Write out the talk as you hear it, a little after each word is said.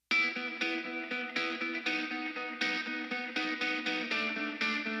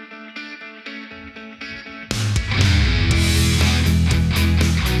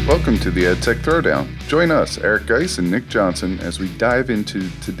Welcome to the Edtech Throwdown. Join us, Eric Geis and Nick Johnson, as we dive into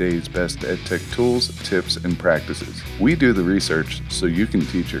today's best Edtech tools, tips, and practices. We do the research so you can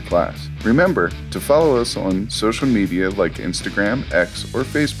teach your class. Remember to follow us on social media like Instagram, X, or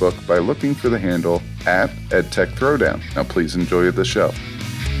Facebook by looking for the handle @Edtech Throwdown. Now please enjoy the show.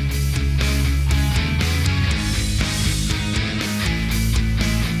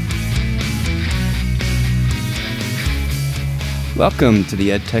 Welcome to the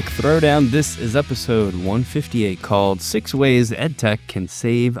Edtech Throwdown. This is episode 158 called 6 Ways Edtech Can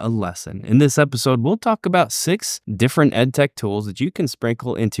Save a Lesson. In this episode, we'll talk about 6 different Edtech tools that you can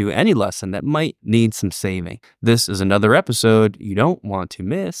sprinkle into any lesson that might need some saving. This is another episode you don't want to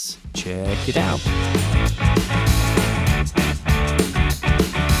miss. Check it out.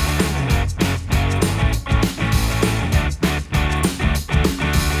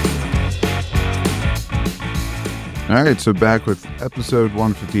 All right, so back with episode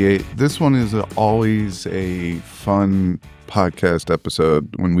 158. This one is always a fun podcast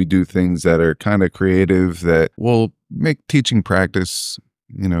episode when we do things that are kind of creative that will make teaching practice,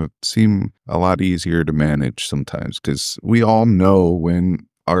 seem a lot easier to manage sometimes, because we all know when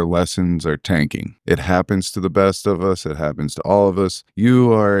our lessons are tanking. It happens to the best of us. It happens to all of us.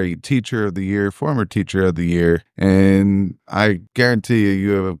 You are a teacher of the year, former teacher of the year, and I guarantee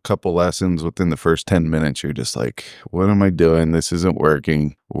you have a couple lessons within the first 10 minutes. You're just like, what am I doing? This isn't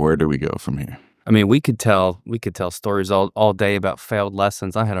working. Where do we go from here? I mean, we could tell stories all day about failed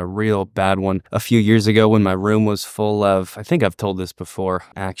lessons. I had a real bad one a few years ago when my room was full of, I think I've told this before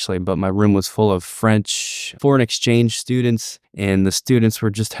actually, but my room was full of French foreign exchange students, and the students were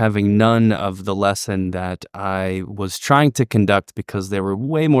just having none of the lesson that I was trying to conduct because they were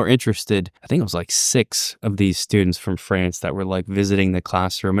way more interested. I think it was like 6 of these students from France that were like visiting the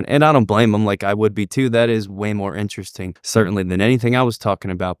classroom, and I don't blame them, like I would be too. That is way more interesting, certainly, than anything I was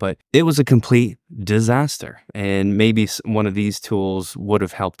talking about, but it was a complete disaster, and maybe one of these tools would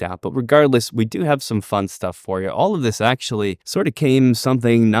have helped out. But regardless, we do have some fun stuff for you. All of this actually sort of came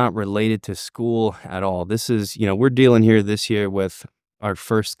something not related to school at all. This is, we're dealing here this year with our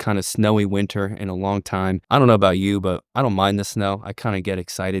first kind of snowy winter in a long time. I don't know about you, but I don't mind the snow. I kind of get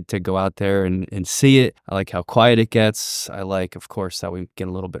excited to go out there and see it. I like how quiet it gets. I like, of course, that we get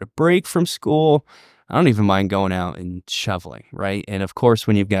a little bit of break from school. I don't even mind going out and shoveling, right? And of course,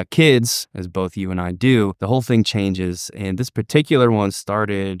 when you've got kids, as both you and I do, the whole thing changes. And this particular one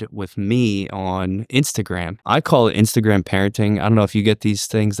started with me on Instagram. I call it Instagram parenting. I don't know if you get these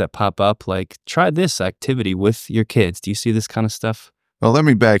things that pop up, like try this activity with your kids. Do you see this kind of stuff? Well, let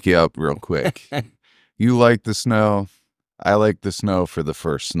me back you up real quick. You like the snow. I like the snow for the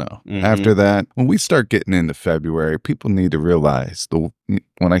first snow. Mm-hmm. After that, when we start getting into February, people need to realize,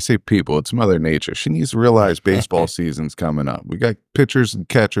 when I say people, it's Mother Nature. She needs to realize baseball season's coming up. We got pitchers and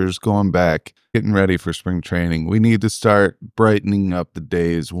catchers going back, getting ready for spring training. We need to start brightening up the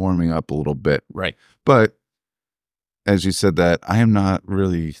days, warming up a little bit. Right. But as you said that, I am not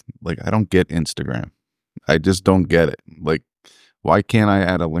really, I don't get Instagram. I just don't get it. Why can't I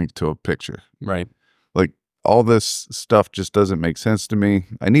add a link to a picture? Right. All this stuff just doesn't make sense to me.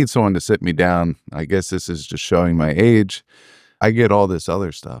 I need someone to sit me down. I guess this is just showing my age. I get all this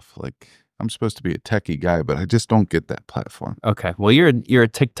other stuff. I'm supposed to be a techie guy, but I just don't get that platform. Okay. Well, you're a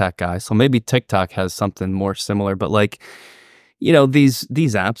TikTok guy, so maybe TikTok has something more similar, but these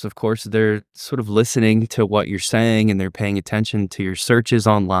apps, of course, they're sort of listening to what you're saying and they're paying attention to your searches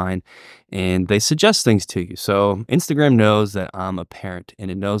online and they suggest things to you. So Instagram knows that I'm a parent and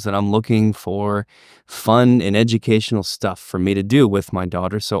it knows that I'm looking for fun and educational stuff for me to do with my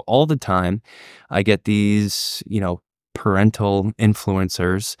daughter. So all the time I get these, parental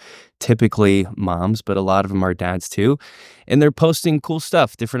influencers, typically moms, but a lot of them are dads too. And they're posting cool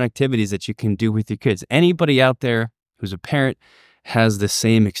stuff, different activities that you can do with your kids. Anybody out there who's a parent has the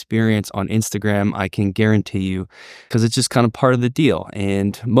same experience on Instagram, I can guarantee you, because it's just kind of part of the deal.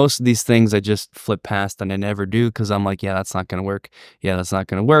 And most of these things I just flip past and I never do because I'm like, yeah, that's not going to work. Yeah, that's not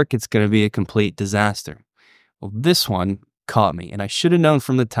going to work. It's going to be a complete disaster. Well, this one caught me and I should have known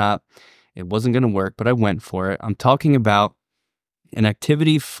from the top it wasn't going to work, but I went for it. I'm talking about an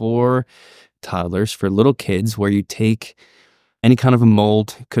activity for toddlers, for little kids, where you take any kind of a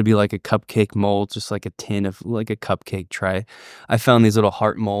mold. It could be like a cupcake mold, just like a tin of like a cupcake tray. I found these little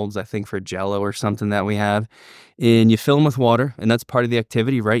heart molds, I think for Jell-O or something that we have. And you fill them with water, and that's part of the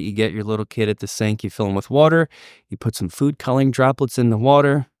activity, right? You get your little kid at the sink, you fill them with water, you put some food coloring droplets in the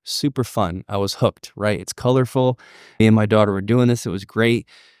water. Super fun. I was hooked, right? It's colorful. Me and my daughter were doing this. It was great.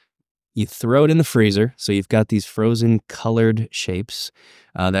 You throw it in the freezer. So you've got these frozen colored shapes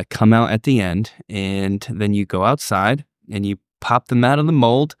that come out at the end. And then you go outside and you pop them out of the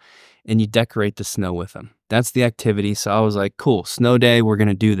mold and you decorate the snow with them. That's the activity. So I was like, cool, snow day, we're going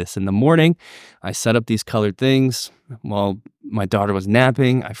to do this. In the morning, I set up these colored things while my daughter was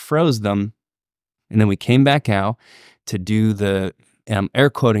napping. I froze them. And then we came back out to do the, air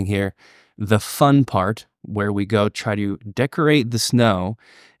quoting here, the fun part where we go try to decorate the snow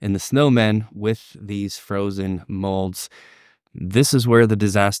and the snowmen with these frozen molds. This is where the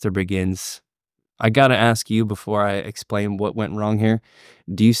disaster begins. I got to ask you before I explain what went wrong here.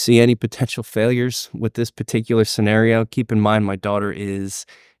 Do you see any potential failures with this particular scenario? Keep in mind, my daughter is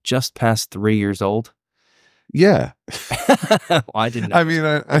just past 3 years old. Yeah. Well, I didn't know. I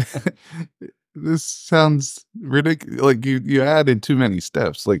mean, this sounds ridiculous. Like you added too many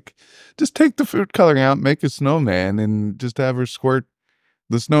steps. Like, just take the food coloring out, make a snowman, and just have her squirt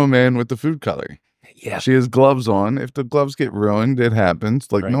the snowman with the food coloring. Yeah. She has gloves on. If the gloves get ruined, it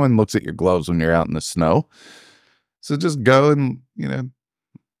happens. Like, Right. no one looks at your gloves when you're out in the snow. So just go and,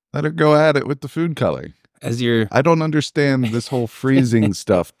 let her go at it with the food coloring. I don't understand this whole freezing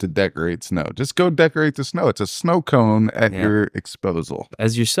stuff to decorate snow. Just go decorate the snow. It's a snow cone at your disposal.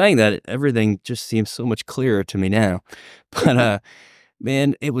 As you're saying that, everything just seems so much clearer to me now. But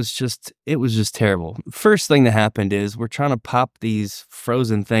man, it was just terrible. First thing that happened is we're trying to pop these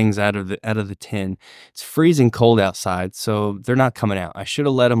frozen things out of the tin. It's freezing cold outside, so they're not coming out. I should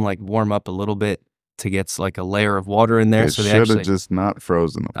have let them like warm up a little bit to get like a layer of water in there. So they should have just not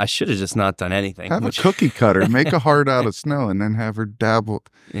frozen them. I should have just not done anything. Have a cookie cutter, make a heart out of snow, and then have her dabble.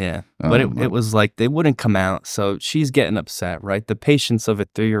 Yeah, but it was like they wouldn't come out. So she's getting upset, right? The patience of a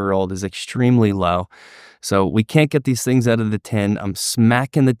 3-year-old is extremely low. So we can't get these things out of the tin. I'm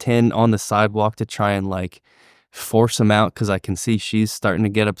smacking the tin on the sidewalk to try and like force them out because I can see she's starting to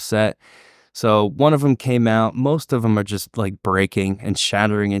get upset. So one of them came out. Most of them are just like breaking and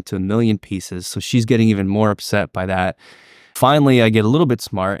shattering into a million pieces. So she's getting even more upset by that. Finally, I get a little bit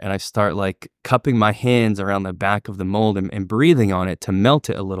smart and I start like cupping my hands around the back of the mold and breathing on it to melt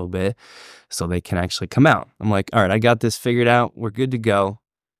it a little bit so they can actually come out. I'm like, all right, I got this figured out. We're good to go.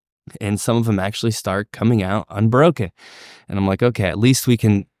 And some of them actually start coming out unbroken. And I'm like, okay, at least we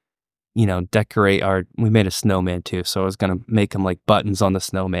can, decorate we made a snowman too. So I was going to make them like buttons on the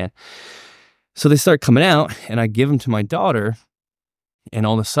snowman. So they start coming out and I give them to my daughter. And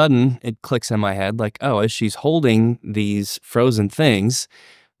all of a sudden it clicks in my head like, oh, as she's holding these frozen things,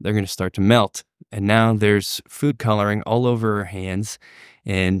 they're going to start to melt. And now there's food coloring all over her hands.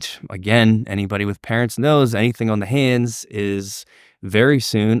 And again, anybody with parents knows anything on the hands is very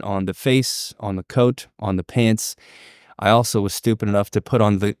soon on the face, on the coat, on the pants. I also was stupid enough to put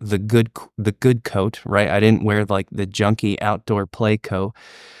on the good coat, right? I didn't wear like the junky outdoor play coat.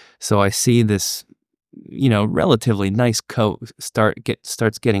 So I see this, relatively nice coat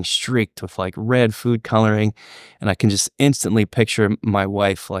starts getting streaked with like red food coloring. And I can just instantly picture my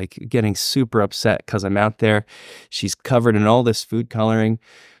wife like getting super upset because I'm out there. She's covered in all this food coloring,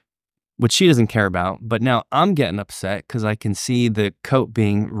 which she doesn't care about. But now I'm getting upset because I can see the coat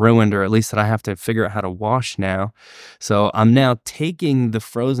being ruined, or at least that I have to figure out how to wash now. So I'm now taking the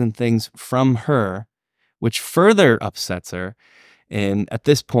frozen things from her, which further upsets her. And at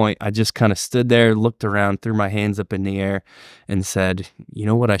this point, I just kind of stood there, looked around, threw my hands up in the air and said, you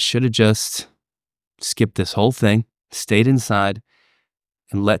know what? I should have just skipped this whole thing, stayed inside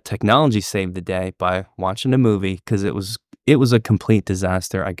and let technology save the day by watching a movie, because it was a complete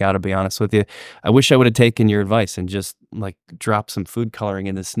disaster. I got to be honest with you. I wish I would have taken your advice and just like dropped some food coloring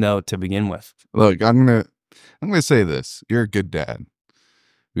in the snow to begin with. Look, I'm going to say this. You're a good dad.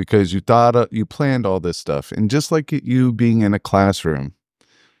 Because you planned all this stuff. And just like you being in a classroom,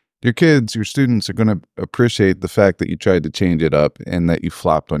 your students are going to appreciate the fact that you tried to change it up and that you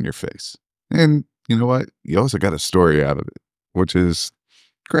flopped on your face. And you know what? You also got a story out of it, which is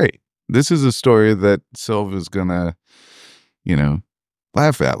great. This is a story that Silva's going to,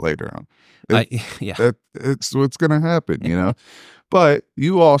 laugh at later on. It's what's going to happen, But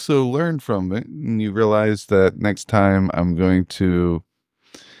you also learned from it and you realize that next time I'm going to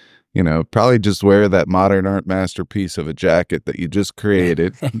probably just wear that modern art masterpiece of a jacket that you just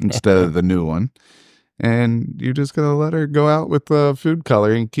created instead of the new one. And you're just going to let her go out with food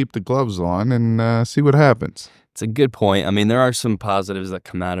coloring, keep the gloves on, and see what happens. It's a good point. I mean, there are some positives that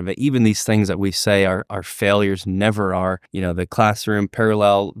come out of it. Even these things that we say are failures never are. The classroom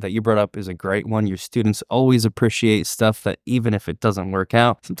parallel that you brought up is a great one. Your students always appreciate stuff that even if it doesn't work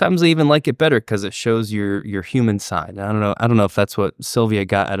out, sometimes they even like it better because it shows your human side. I don't know if that's what Sylvia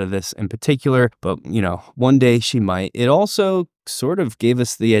got out of this in particular, but one day she might. It also sort of gave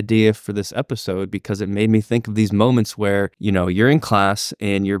us the idea for this episode because it made me think of these moments where, you're in class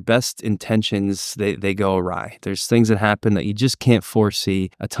and your best intentions, they go awry. There's things that happen that you just can't foresee,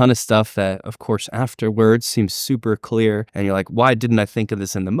 a ton of stuff that, of course, afterwards seems super clear. And you're like, why didn't I think of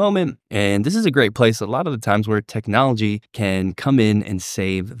this in the moment? And this is a great place a lot of the times where technology can come in and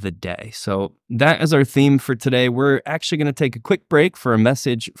save the day. So that is our theme for today. We're actually going to take a quick break for a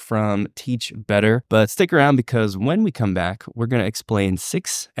message from Teach Better, but stick around because when we come back, we're going to explain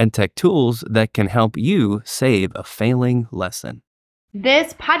 6 Edtech tools that can help you save a failing lesson.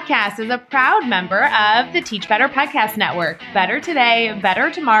 This podcast is a proud member of the Teach Better Podcast Network. Better today, better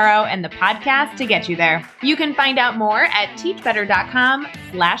tomorrow, and the podcast to get you there. You can find out more at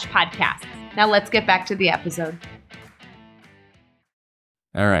teachbetter.com/podcasts. Now let's get back to the episode.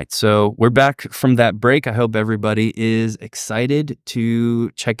 All right, so we're back from that break. I hope everybody is excited to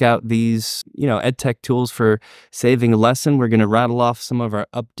check out these, EdTech tools for saving a lesson. We're going to rattle off some of our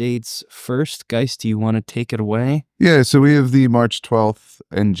updates first. Geist, do you want to take it away? Yeah, so we have the March 12th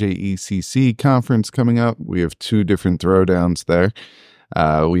NJECC conference coming up. We have 2 different throwdowns there.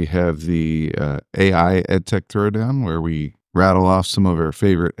 We have the AI EdTech throwdown where we rattle off some of our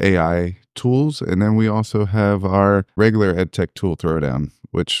favorite AI tools. And then we also have our regular EdTech tool throwdown,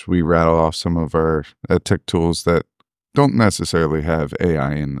 which we rattle off some of our EdTech tools that don't necessarily have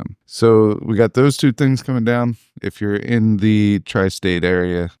AI in them. So we got those 2 things coming down. If you're in the tri-state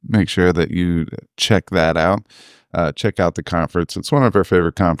area, make sure that you check that out. Check out the conference. It's one of our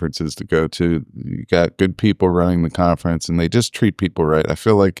favorite conferences to go to. You got good people running the conference and they just treat people right. I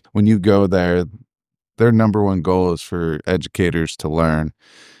feel like when you go there, their number one goal is for educators to learn,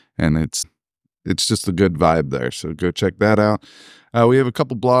 and it's just a good vibe there. So go check that out. We have a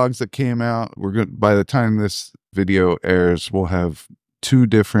couple blogs that came out. By the time this video airs, we'll have 2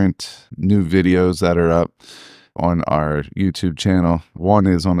 different new videos that are up on our YouTube channel. One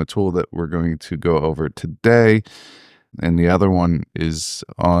is on a tool that we're going to go over today, and the other one is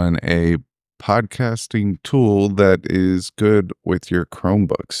on a podcasting tool that is good with your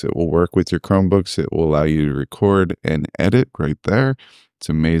Chromebooks. It will work with your Chromebooks. It will allow you to record and edit right there. It's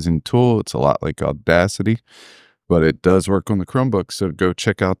an amazing tool. It's a lot like Audacity, but it does work on the Chromebook. So go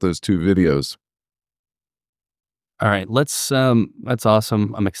check out those 2 videos. All right, that's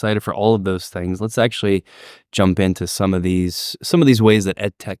awesome. I'm excited for all of those things. Let's actually jump into some of these ways that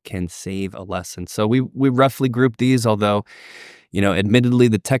EdTech can save a lesson. So we roughly grouped these, although admittedly,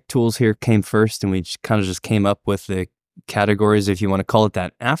 the tech tools here came first, and we just came up with the categories, if you want to call it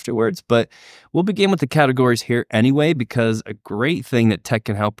that, afterwards. But we'll begin with the categories here anyway, because a great thing that tech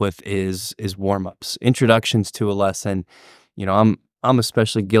can help with is warm-ups, introductions to a lesson. I'm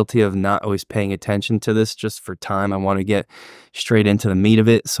especially guilty of not always paying attention to this just for time. I want to get straight into the meat of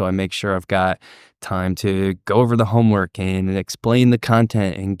it, so I make sure I've got time to go over the homework and explain the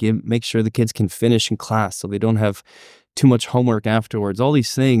content and make sure the kids can finish in class so they don't have too much homework afterwards, all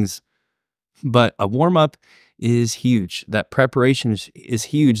these things. But a warm-up is huge. That preparation is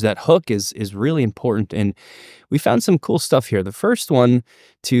huge. That hook is really important. And we found some cool stuff here. The first one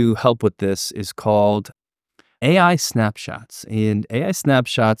to help with this is called AI snapshots. And AI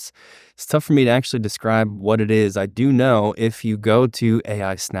snapshots, it's tough for me to actually describe what it is. I do know if you go to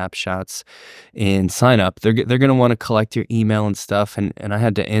AI snapshots and sign up, they're going to want to collect your email and stuff. And I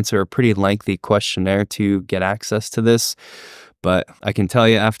had to answer a pretty lengthy questionnaire to get access to this. But I can tell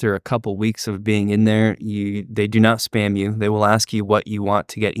you, after a couple weeks of being in there, they do not spam you. They will ask you what you want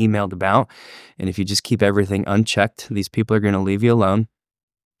to get emailed about. And if you just keep everything unchecked, these people are going to leave you alone.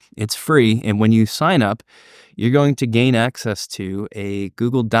 It's free. And when you sign up, you're going to gain access to a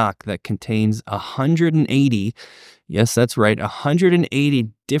Google Doc that contains 180, yes, that's right, 180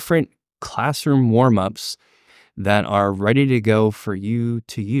 different classroom warm-ups that are ready to go for you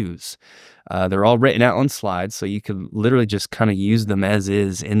to use. They're all written out on slides, so you can literally just kind of use them as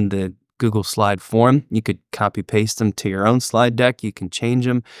is in the Google slide form. You could copy paste them to your own slide deck. You can change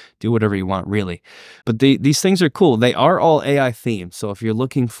them, do whatever you want, really. But these things are cool. They are all AI themed. So if you're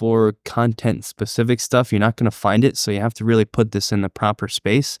looking for content specific stuff, you're not going to find it. So you have to really put this in the proper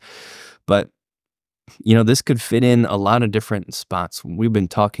space. But this could fit in a lot of different spots. We've been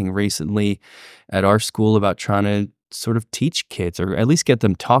talking recently at our school about trying to sort of teach kids, or at least get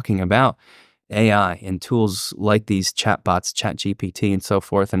them talking about AI and tools like these chatbots, ChatGPT and so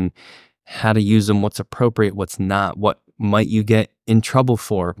forth, and how to use them, what's appropriate, what's not, what might you get in trouble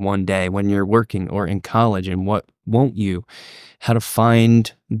for one day when you're working or in college, and what won't you? How to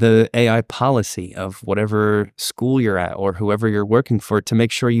find the AI policy of whatever school you're at or whoever you're working for to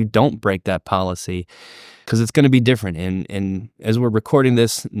make sure you don't break that policy, because it's going to be different. And as we're recording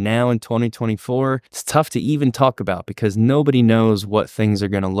this now in 2024, it's tough to even talk about because nobody knows what things are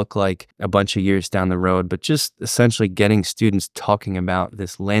going to look like a bunch of years down the road, but just essentially getting students talking about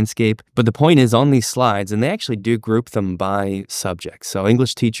this landscape. But the point is, on these slides, and they actually do group them by subject. So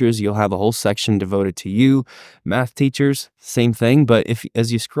English teachers, you'll have a whole section devoted to you. Math teachers, same thing. But if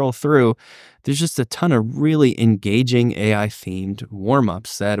as you scroll through, there's just a ton of really engaging AI-themed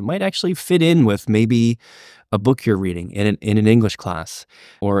warm-ups that might actually fit in with maybe a book you're reading in an English class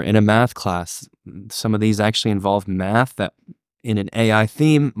or in a math class. Some of these actually involve math that in an AI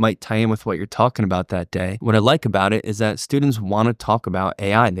theme might tie in with what you're talking about that day. What I like about it is that students want to talk about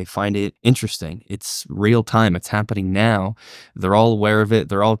AI. They find it interesting. It's real time. It's happening now. They're all aware of it.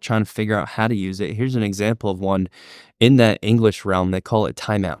 They're all trying to figure out how to use it. Here's an example of one in that English realm. They call it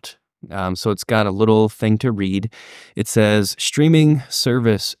timeout. So it's got a little thing to read. It says, streaming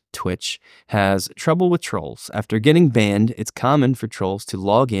service Twitch has trouble with trolls. After getting banned, it's common for trolls to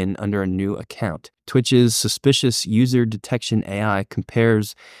log in under a new account. Twitch's suspicious user detection AI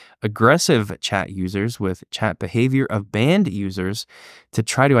compares aggressive chat users with chat behavior of banned users to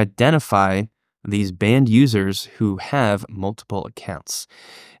try to identify these banned users who have multiple accounts.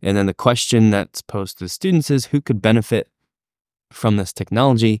 And then the question that's posed to the students is, who could benefit from this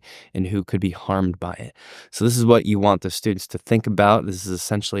technology and who could be harmed by it? So this is what you want the students to think about. This is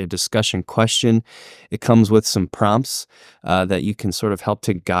essentially a discussion question. It comes with some prompts that you can sort of help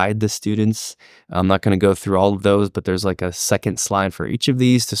to guide the students. I'm not going to go through all of those, but there's like a second slide for each of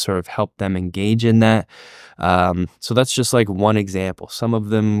these to sort of help them engage in that. So that's just like one example. Some of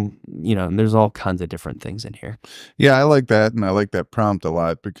them, there's all kinds of different things in here. Yeah, I like that. And I like that prompt a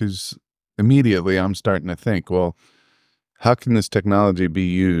lot because immediately I'm starting to think, well, how can this technology be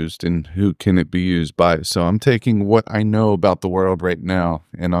used and who can it be used by? So I'm taking what I know about the world right now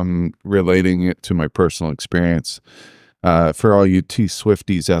and I'm relating it to my personal experience. For all you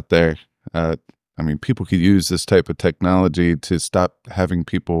T-Swifties out there, people could use this type of technology to stop having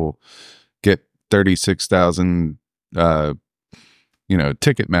people get 36,000,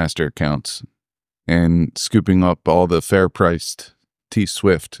 Ticketmaster accounts and scooping up all the fair-priced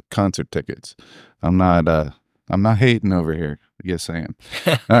T-Swift concert tickets. I'm not hating over here. Yes, I am.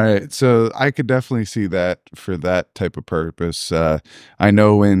 All right. So I could definitely see that for that type of purpose. I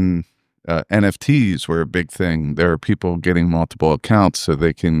know when NFTs were a big thing, there are people getting multiple accounts so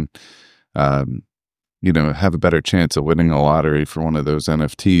they can, have a better chance of winning a lottery for one of those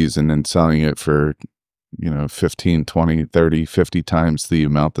NFTs and then selling it for, 15, 20, 30, 50 times the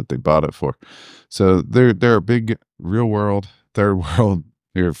amount that they bought it for. So there are big real world, third world,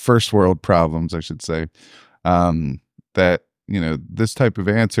 or first world problems, I should say, that, this type of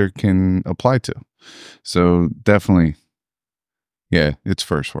answer can apply to. So definitely, yeah, it's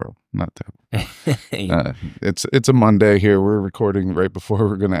first world, not that. It's a Monday here. We're recording right before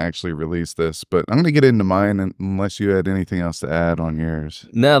we're going to actually release this, but I'm going to get into mine unless you had anything else to add on yours.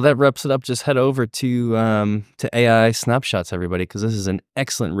 No, that wraps it up. Just head over to AI Snapshots, everybody, because this is an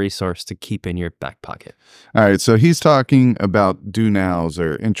excellent resource to keep in your back pocket. All right, so he's talking about do nows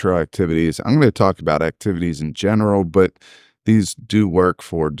or intro activities. I'm going to talk about activities in general, but these do work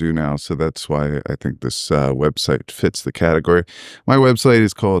for do now, so that's why I think this website fits the category. My website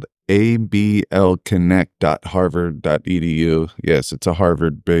is called ablconnect.harvard.edu. Yes, it's a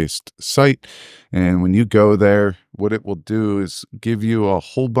Harvard-based site, and when you go there, what it will do is give you a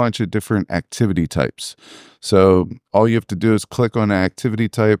whole bunch of different activity types. So all you have to do is click on an activity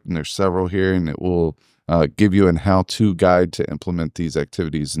type, and there's several here, and it will give you an how-to guide to implement these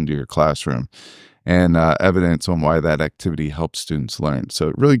activities into your classroom, and evidence on why that activity helps students learn. So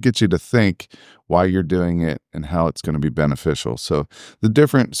it really gets you to think why you're doing it and how it's going to be beneficial. So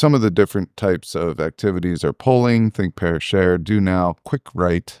some of the different types of activities are polling, think, pair, share, do now, quick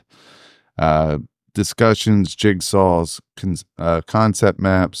write, discussions, jigsaws, concept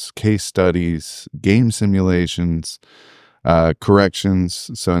maps, case studies, game simulations, corrections.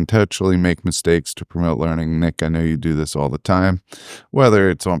 So intentionally make mistakes to promote learning. Nick, I know you do this all the time, whether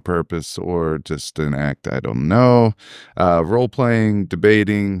it's on purpose or just an act, I don't know. Role playing,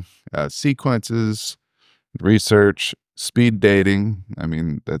 debating, sequences, research, speed dating. I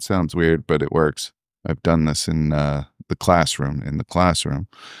mean, that sounds weird, but it works. I've done this in the classroom,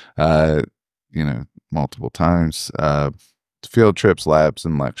 multiple times. field trips, labs,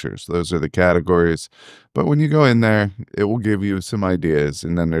 and lectures. Those are the categories. But when you go in there, it will give you some ideas,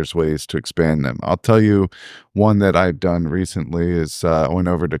 and then there's ways to expand them. I'll tell you one that I've done recently is I went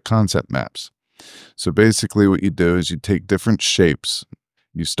over to concept maps. So basically what you do is you take different shapes.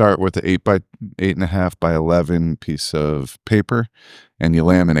 You start with an 8.5 by 11 piece of paper, and you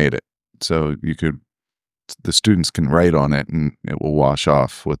laminate it. So the students can write on it, and it will wash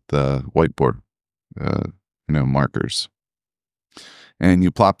off with the whiteboard, markers. And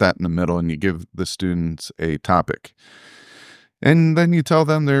you plop that in the middle, and you give the students a topic. And then you tell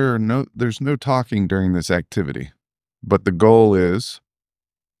them there's no talking during this activity. But the goal is,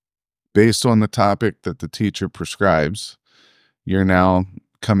 based on the topic that the teacher prescribes, you're now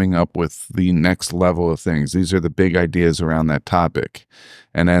coming up with the next level of things. These are the big ideas around that topic.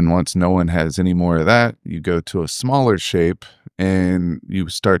 And then once no one has any more of that, you go to a smaller shape and you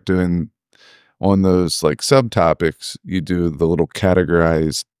start doing, on those like subtopics, you do the little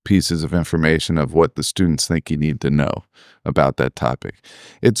categorized pieces of information of what the students think you need to know about that topic.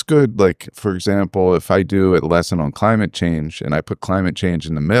 It's good, like, for example, if I do a lesson on climate change and I put climate change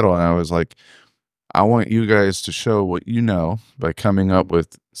in the middle, and I was like, I want you guys to show what you know by coming up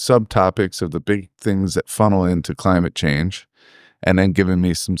with subtopics of the big things that funnel into climate change, and then giving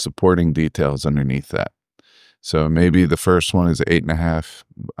me some supporting details underneath that. So maybe the first one is an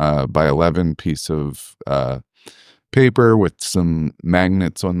 8.5 by 11 piece of paper with some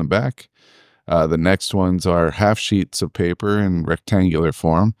magnets on the back. The next ones are half sheets of paper in rectangular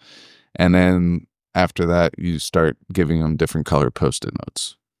form. And then after that, you start giving them different color Post-it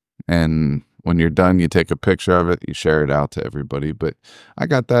notes. And when you're done, you take a picture of it, you share it out to everybody. But I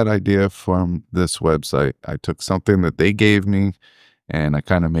got that idea from this website. I took something that they gave me and I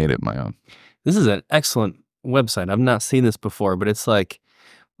kind of made it my own. This is an excellent website. I've not seen this before, but it's like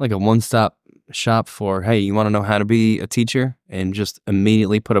a one-stop shop for, hey, you want to know how to be a teacher, and just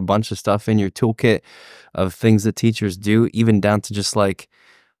immediately put a bunch of stuff in your toolkit of things that teachers do, even down to just like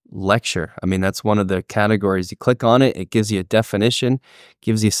lecture. I mean, that's one of the categories. You click on it, it gives you a definition,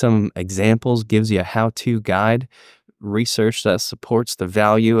 gives you some examples, gives you a how-to guide, research that supports the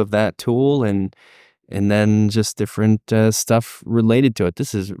value of that tool, and then just different stuff related to it.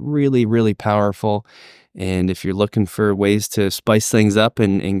 This is really, really powerful. And if you're looking for ways to spice things up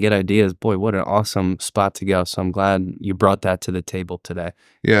and get ideas, boy, what an awesome spot to go. So I'm glad you brought that to the table today.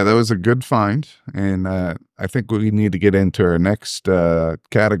 Yeah, that was a good find. And I think we need to get into our next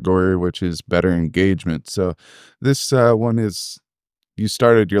category, which is better engagement. So this one is, you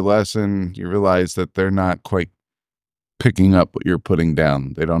started your lesson, you realize that they're not quite picking up what you're putting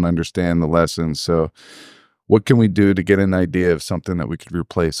down. They don't understand the lesson. So what can we do to get an idea of something that we could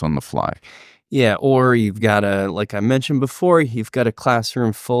replace on the fly? Yeah, or you've got like I mentioned before, you've got a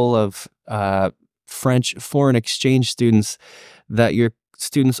classroom full of French foreign exchange students that your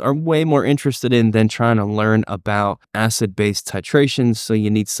students are way more interested in than trying to learn about acid-base titration. So you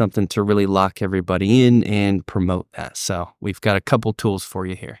need something to really lock everybody in and promote that. So we've got a couple tools for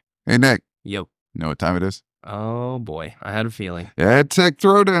you here. Hey, Nick. Yo. You know what time it is? Oh, boy. I had a feeling. Edtech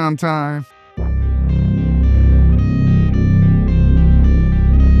Throwdown time.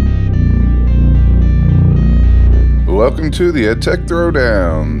 Welcome to the Edtech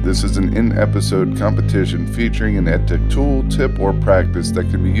Throwdown. This is an in-episode competition featuring an Edtech tool, tip, or practice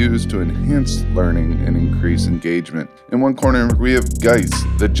that can be used to enhance learning and increase engagement. In one corner, we have Geist,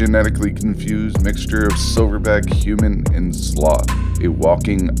 the genetically confused mixture of silverback, human, and sloth, a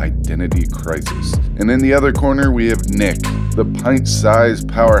walking identity crisis. And in the other corner, we have Nick, the pint-sized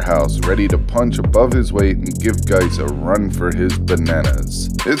powerhouse ready to punch above his weight and give Geist a run for his bananas.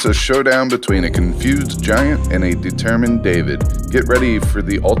 It's a showdown between a confused giant and a determined David. Get ready for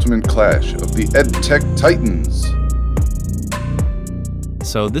the ultimate clash of the Edtech Titans.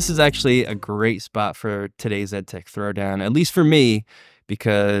 So this is actually a great spot for today's Edtech Throwdown, at least for me,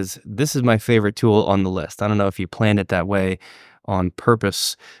 because this is my favorite tool on the list. I don't know if you planned it that way on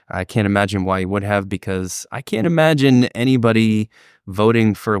purpose. I can't imagine why you would have, because I can't imagine anybody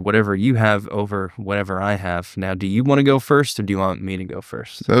voting for whatever you have over whatever I have. Now, do you want to go first, or do you want me to go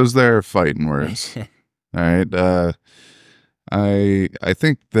first? Those there are fighting words. All right. I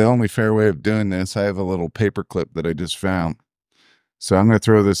think the only fair way of doing this, I have a little paper clip that I just found. So I'm going to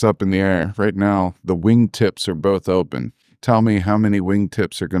throw this up in the air. Right now, the wingtips are both open. Tell me how many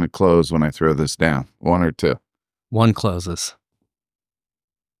wingtips are going to close when I throw this down. 1 or 2? 1 closes.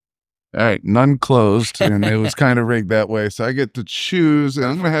 All right, none closed, and it was kind of rigged that way. So I get to choose, and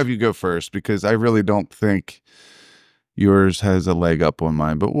I'm going to have you go first because I really don't think yours has a leg up on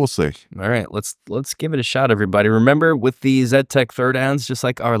mine, but we'll see. All right, let's give it a shot, everybody. Remember, with these Edtech Throwdowns, just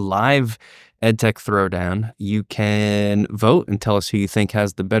like our live Edtech Throwdown. You can vote and tell us who you think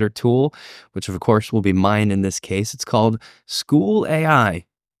has the better tool, which of course will be mine in this case. It's called School AI.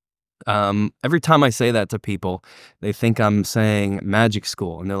 Every time I say that to people, they think I'm saying Magic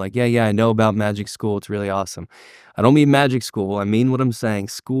School, and they're like, yeah, I know about Magic School. It's really awesome. I don't mean Magic School. I mean what I'm saying,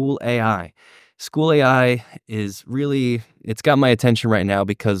 School AI. School AI is really, it's got my attention right now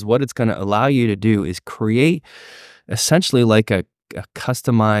because what it's going to allow you to do is create essentially like a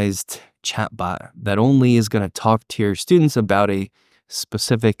customized chatbot that only is going to talk to your students about a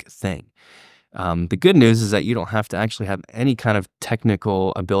specific thing. The good news is that you don't have to actually have any kind of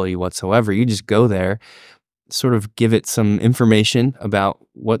technical ability whatsoever. You just go there, sort of give it some information about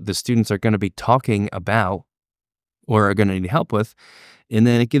what the students are going to be talking about or are going to need help with, and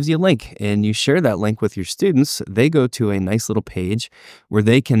then it gives you a link, and you share that link with your students. They go to a nice little page where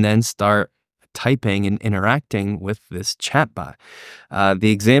they can then start typing and interacting with this chatbot.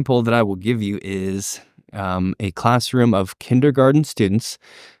 The example that I will give you is a classroom of kindergarten students.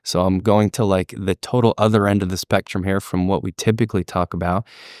 So I'm going to like the total other end of the spectrum here from what we typically talk about.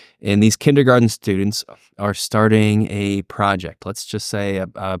 And these kindergarten students are starting a project. Let's just say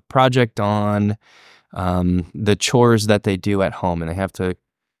a project on the chores that they do at home, and they have to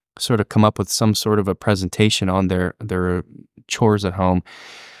sort of come up with some sort of a presentation on their chores at home.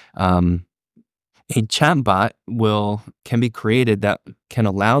 A chatbot can be created that can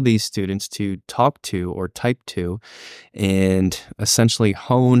allow these students to talk to or type to and essentially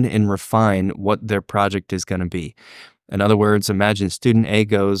hone and refine what their project is going to be. In other words, imagine student A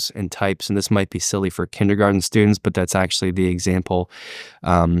goes and types, and this might be silly for kindergarten students, but that's actually the example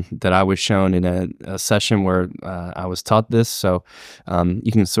that I was shown in a session where I was taught this. So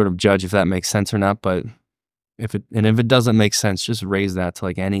you can sort of judge if that makes sense or not, but if it doesn't make sense, just raise that to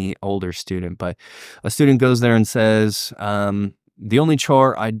like any older student. But a student goes there and says, the only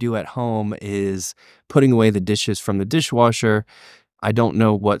chore I do at home is putting away the dishes from the dishwasher. I don't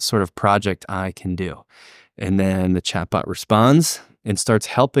know what sort of project I can do. And then the chatbot responds and starts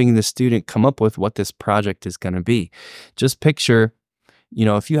helping the student come up with what this project is going to be. Just picture,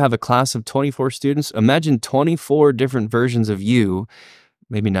 if you have a class of 24 students, imagine 24 different versions of you.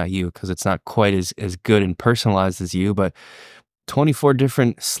 Maybe not you, because it's not quite as good and personalized as you, but 24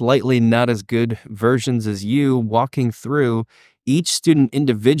 different, slightly not as good versions as you walking through each student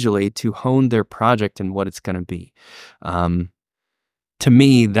individually to hone their project and what it's going to be. To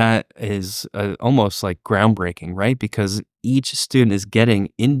me, that is almost like groundbreaking, right? Because each student is getting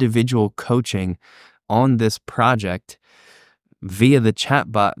individual coaching on this project via the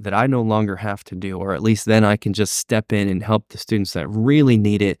chatbot that I no longer have to do, or at least then I can just step in and help the students that really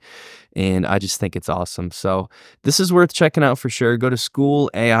need it. And I just think it's awesome. So this is worth checking out for sure. Go to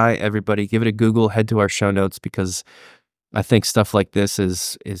School AI, everybody. Give it a Google. Head to our show notes because I think stuff like this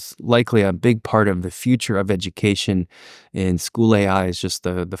is likely a big part of the future of education, and School AI is just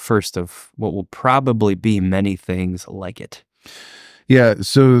the first of what will probably be many things like it. Yeah,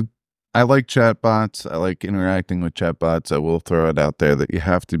 so I like chatbots. I like interacting with chatbots. I will throw it out there that you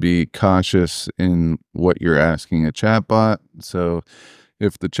have to be cautious in what you're asking a chatbot. So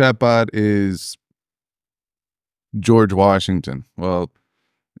if the chatbot is George Washington, well,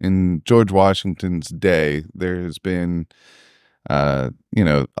 in George Washington's day, there has been, a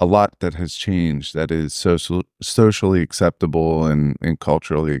lot that has changed that is socially acceptable and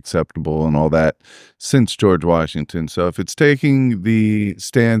culturally acceptable and all that since George Washington. So if it's taking the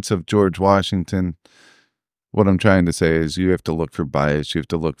stance of George Washington, what I'm trying to say is you have to look for bias. You have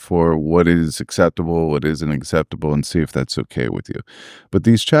to look for what is acceptable, what isn't acceptable, and see if that's okay with you. But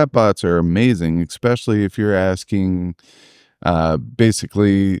these chatbots are amazing, especially if you're asking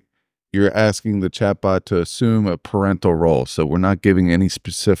basically, you're asking the chatbot to assume a parental role. So we're not giving any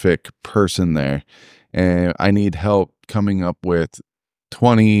specific person there. And I need help coming up with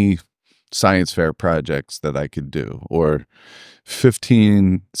 20 science fair projects that I could do, or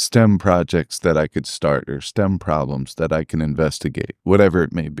 15 STEM projects that I could start, or STEM problems that I can investigate, whatever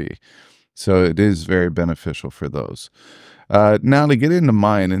it may be. So it is very beneficial for those. Now to get into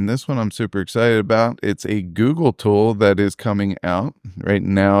mine, and this one I'm super excited about. It's a Google tool that is coming out. Right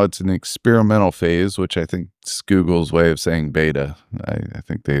now it's an experimental phase, which I think is Google's way of saying beta. I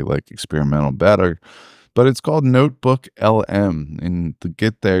think they like experimental better. But it's called Notebook LM. And to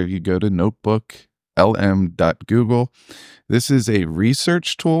get there, you go to notebooklm.google. This is a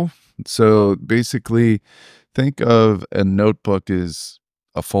research tool. So basically, think of a notebook as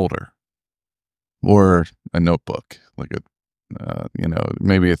a folder or a notebook, like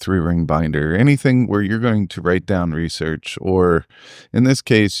maybe a 3-ring binder, anything where you're going to write down research, or in this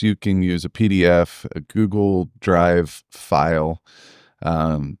case, you can use a PDF, a Google Drive file.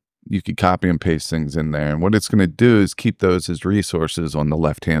 you could copy and paste things in there. And what it's going to do is keep those as resources on the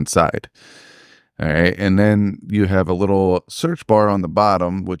left-hand side. All right. And then you have a little search bar on the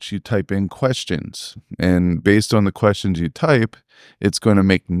bottom, which you type in questions. And based on the questions you type, it's going to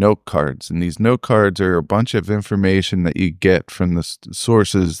make note cards. And these note cards are a bunch of information that you get from the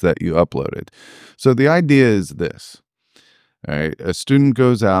sources that you uploaded. So the idea is this. All right. A student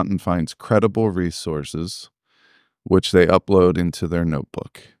goes out and finds credible resources, which they upload into their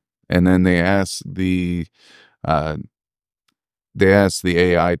notebook. And then they ask the AI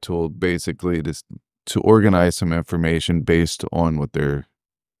tool basically to organize some information based on what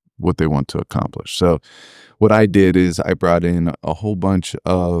they want to accomplish. So what I did is I brought in a whole bunch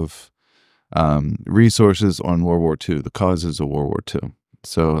of resources on World War II, the causes of World War II.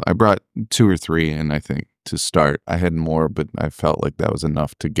 So I brought 2 or 3 in, I think, to start. I had more, but I felt like that was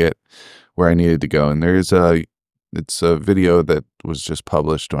enough to get where I needed to go. And it's a video that was just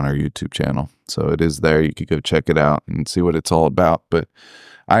published on our YouTube channel. So it is there. You could go check it out and see what it's all about. But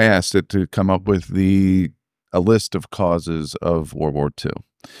I asked it to come up with a list of causes of World War II.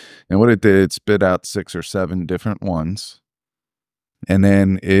 And what it did, it spit out 6 or 7 different ones. And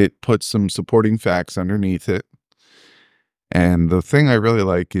then it put some supporting facts underneath it. And the thing I really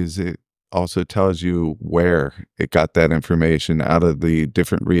like is it also tells you where it got that information out of the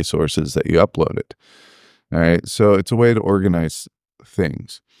different resources that you uploaded. All right. So it's a way to organize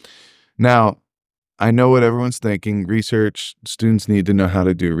things. Now, I know what everyone's thinking. Research, students need to know how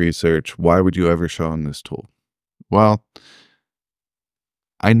to do research. Why would you ever show them this tool? Well,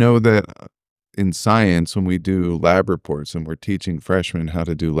 I know that in science, when we do lab reports and we're teaching freshmen how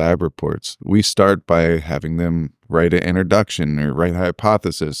to do lab reports, we start by having them write an introduction or write a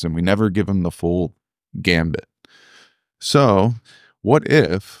hypothesis, and we never give them the full gambit. So what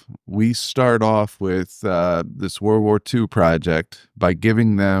if we start off with this World War II project by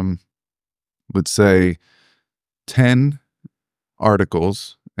giving them, let's say, 10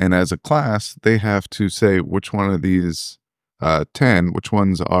 articles, and as a class, they have to say which one of these 10, which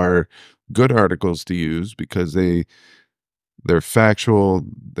ones are good articles to use because they're factual,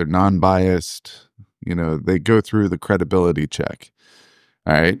 they're non-biased, they go through the credibility check.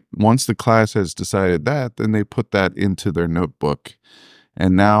 All right. Once the class has decided that, then they put that into their notebook.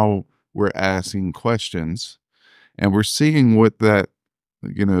 And now we're asking questions and we're seeing what that,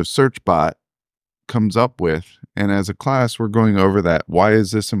 search bot comes up with. And as a class, we're going over that. Why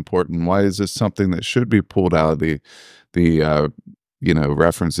is this important? Why is this something that should be pulled out of the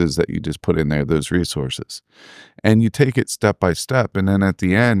references that you just put in there, those resources? And you take it step by step. And then at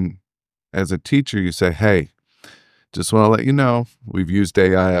the end, as a teacher, you say, hey, just want to let you know, we've used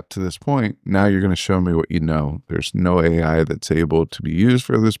AI up to this point. Now you're going to show me what you know. There's no AI that's able to be used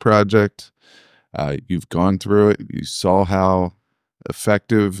for this project. You've gone through it. You saw how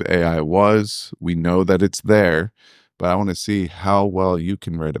effective AI was. We know that it's there, but I want to see how well you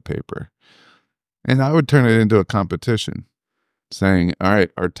can write a paper. And I would turn it into a competition saying, all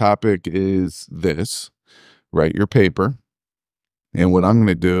right, our topic is this. Write your paper. And what I'm going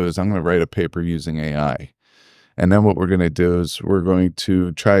to do is I'm going to write a paper using AI. And then what we're going to do is we're going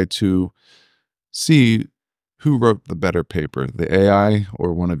to try to see who wrote the better paper, the AI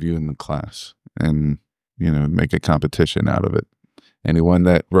or one of you in the class, and, make a competition out of it. Anyone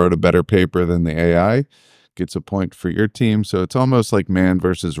that wrote a better paper than the AI gets a point for your team. So it's almost like man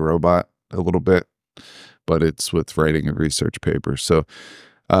versus robot a little bit, but it's with writing a research paper. So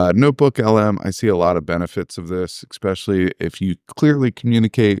Notebook LM, I see a lot of benefits of this, especially if you clearly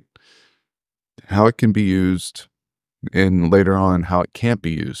communicate how it can be used and later on how it can't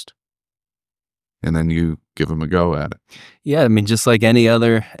be used. And then you give them a go at it. Yeah, I mean, just like any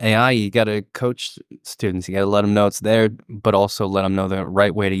other AI, you got to coach students. You got to let them know it's there, but also let them know the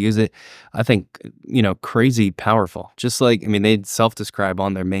right way to use it. I think, crazy powerful. Just like, they self-describe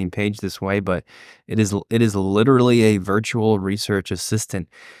on their main page this way, but it is literally a virtual research assistant.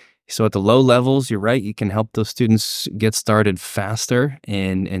 So at the low levels, you're right, you can help those students get started faster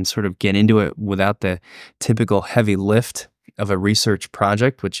and sort of get into it without the typical heavy lift of a research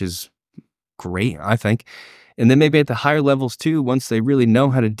project, which is great, I think. And then maybe at the higher levels too, once they really know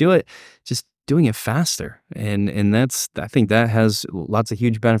how to do it, just doing it faster. And I think that has lots of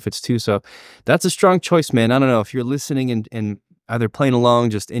huge benefits too. So that's a strong choice, man. I don't know if you're listening and either playing along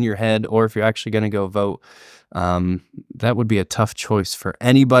just in your head, or if you're actually going to go vote. That would be a tough choice for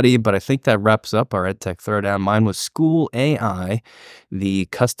anybody, but I think that wraps up our EdTech Throwdown. Mine was School AI, the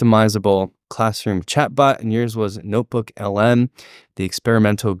customizable classroom chatbot, and yours was Notebook LM, the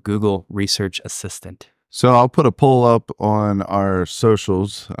experimental Google Research Assistant. So I'll put a poll up on our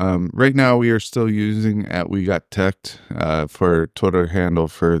socials. Right now, we are still using at We Got Tech for Twitter handle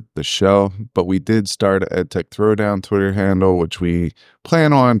for the show, but we did start a Edtech Throwdown Twitter handle, which we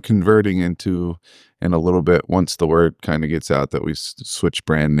plan on converting into in a little bit once the word kind of gets out that we switch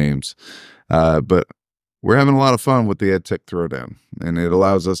brand names. But we're having a lot of fun with the Edtech Throwdown, and it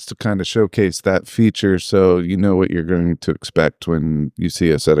allows us to kind of showcase that feature so you know what you're going to expect when you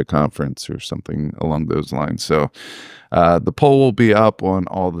see us at a conference or something along those lines. So the poll will be up on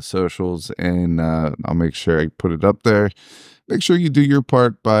all the socials, and I'll make sure I put it up there. Make sure you do your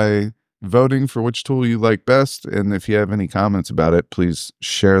part by voting for which tool you like best, and if you have any comments about it, please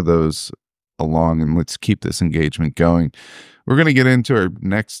share those along, and let's keep this engagement going. We're going to get into our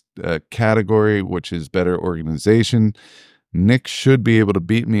next category, which is better organization. Nick should be able to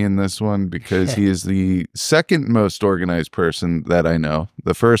beat me in this one because he is the second most organized person that I know.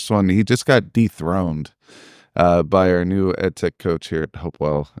 The first one, he just got dethroned by our new EdTech coach here at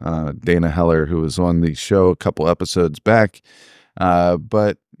Hopewell, Dana Heller, who was on the show a couple episodes back.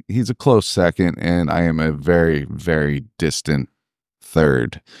 But he's a close second, and I am a very, very distant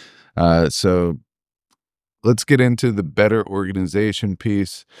third. So let's get into the better organization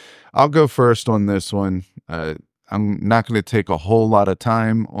piece. I'll go first on this one. I'm not going to take a whole lot of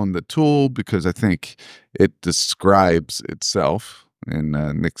time on the tool because I think it describes itself. And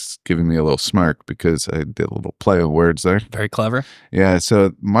Nick's giving me a little smirk because I did a little play of words there. Very clever. Yeah,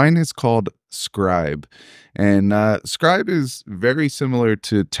 so mine is called Scribe. And Scribe is very similar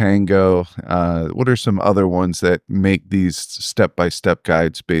to Tango. What are some other ones that make these step-by-step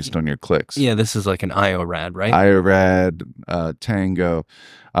guides based on your clicks? Yeah, this is like an IORAD, right? IORAD, Tango.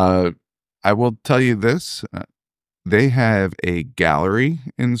 I will tell you this. They have a gallery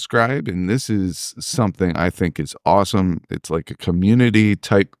in Scribe, and this is something I think is awesome. It's like a community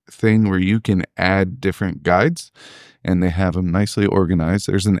type thing where you can add different guides, and they have them nicely organized.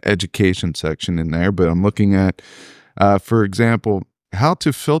 There's an education section in there, but I'm looking at, for example, how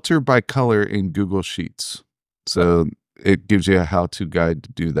to filter by color in Google Sheets. So it gives you a how-to guide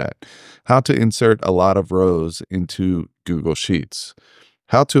to do that. How to insert a lot of rows into Google Sheets.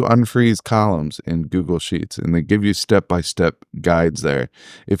 How to unfreeze columns in Google Sheets, and they give you step-by-step guides there.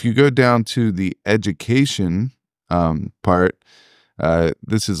 If you go down to the education part,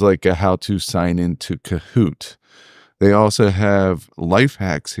 this is like a how to sign into Kahoot. They also have life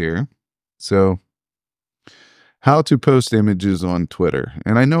hacks here. So how to post images on Twitter.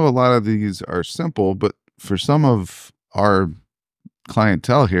 And I know a lot of these are simple, but for some of our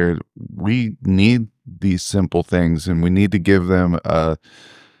clientele here, we need these simple things, and we need to give them a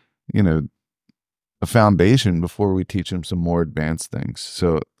foundation before we teach them some more advanced things.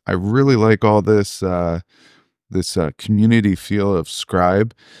 So I really like all this community feel of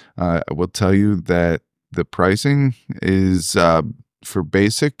Scribe. I will tell you that the pricing is for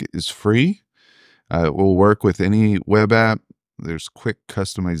basic is free. It will work with any web app. There's quick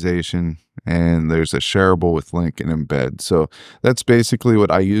customization, and there's a shareable with link and embed. So that's basically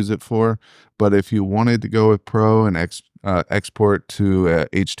what I use it for. But if you wanted to go with Pro and export to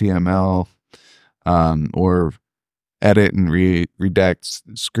HTML or edit and redact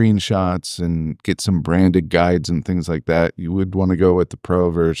screenshots and get some branded guides and things like that, you would want to go with the Pro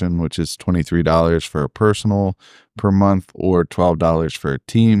version, which is $23 for a personal per month or $12 for a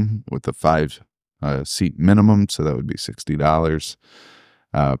team with a 5 seat minimum, so that would be $60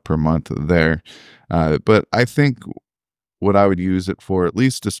 per month there. But I think what I would use it for, at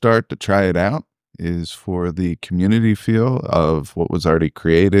least to start to try it out, is for the community feel of what was already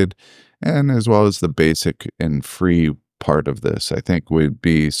created, and as well as the basic and free part of this, I think would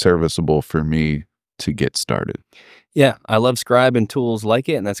be serviceable for me to get started. Yeah, I love Scribe and tools like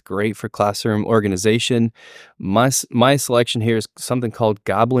it, and that's great for classroom organization. My selection here is something called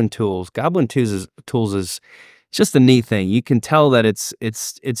Goblin Tools. Goblin Tools is just a neat thing. You can tell that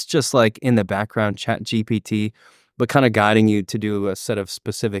it's just like in the background ChatGPT, but kind of guiding you to do a set of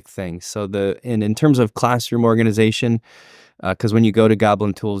specific things. So in terms of classroom organization, because when you go to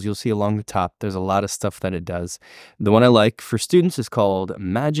Goblin Tools, you'll see along the top, there's a lot of stuff that it does. The one I like for students is called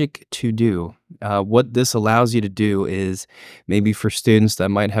Magic To Do. What this allows you to do is, maybe for students that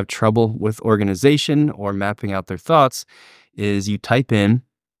might have trouble with organization or mapping out their thoughts, is you type in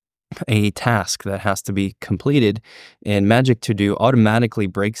a task that has to be completed, and Magic To Do automatically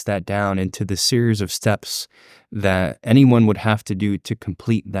breaks that down into the series of steps that anyone would have to do to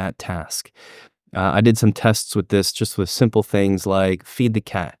complete that task. I did some tests with this, just with simple things like feed the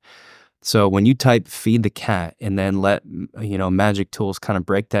cat. So when you type feed the cat and then let Magic Tools kind of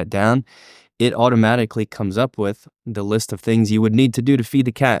break that down, it automatically comes up with the list of things you would need to do to feed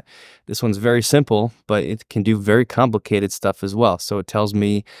the cat. This one's very simple, but it can do very complicated stuff as well. So it tells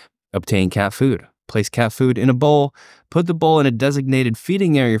me obtain cat food, place cat food in a bowl, put the bowl in a designated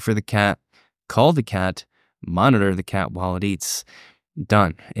feeding area for the cat, call the cat, monitor the cat while it eats.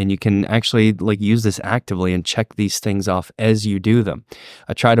 Done. And you can actually use this actively and check these things off as you do them.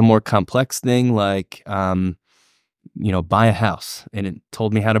 I tried a more complex thing like buy a house, and it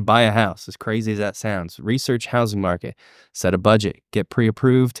told me how to buy a house. As crazy as that sounds, research housing market, set a budget, get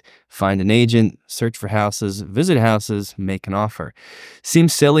pre-approved, find an agent, search for houses, visit houses, make an offer.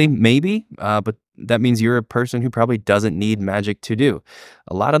 Seems silly, maybe, but that means you're a person who probably doesn't need magic to do.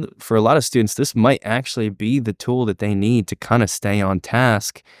 For a lot of students, this might actually be the tool that they need to kind of stay on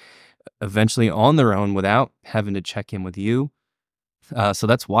task eventually on their own without having to check in with you. So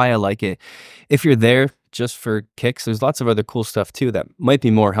that's why I like it. If you're there just for kicks, there's lots of other cool stuff too that might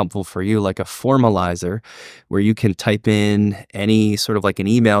be more helpful for you, like a formalizer where you can type in any sort of like an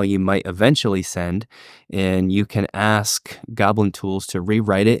email you might eventually send, and you can ask Goblin Tools to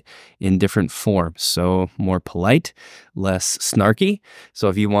rewrite it in different forms. So more polite, less snarky. So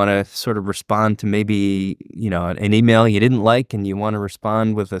if you want to sort of respond to maybe, an email you didn't like and you want to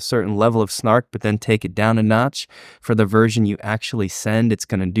respond with a certain level of snark, but then take it down a notch for the version you actually send, it's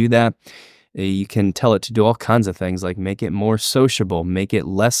going to do that. You can tell it to do all kinds of things, like make it more sociable, make it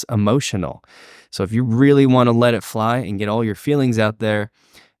less emotional. So if you really want to let it fly and get all your feelings out there,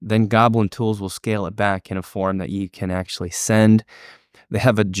 then Goblin Tools will scale it back in a form that you can actually send. They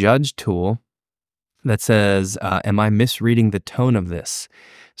have a judge tool that says, am I misreading the tone of this?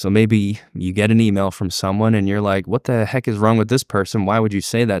 So maybe you get an email from someone and you're like, what the heck is wrong with this person? Why would you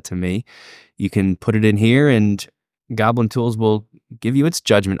say that to me? You can put it in here and Goblin Tools will give you its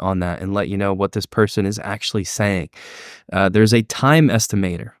judgment on that and let you know what this person is actually saying. There's a time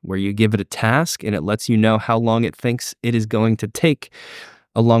estimator where you give it a task and it lets you know how long it thinks it is going to take,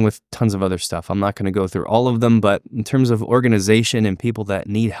 along with tons of other stuff. I'm not going to go through all of them, but in terms of organization and people that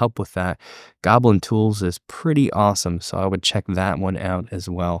need help with that, Goblin Tools is pretty awesome. So I would check that one out as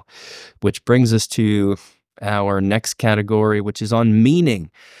well. Which brings us to our next category, which is on meaning.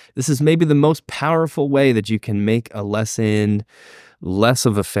 This is maybe the most powerful way that you can make a lesson less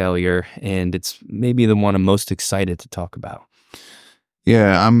of a failure, and it's maybe the one I'm most excited to talk about.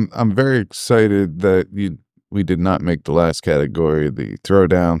 Yeah, I'm very excited that we did not make the last category, the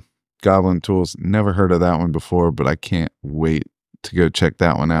throwdown. Goblin Tools. Never heard of that one before, but I can't wait to go check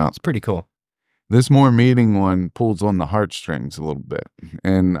that one out. It's pretty cool. This more meaning one pulls on the heartstrings a little bit.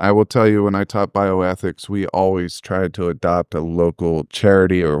 And I will tell you, when I taught bioethics, we always tried to adopt a local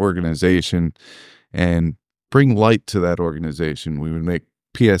charity or organization and bring light to that organization. We would make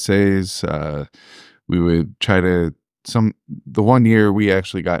PSAs. We would try to, the one year we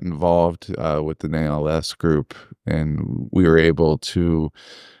actually got involved with an ALS group, and we were able to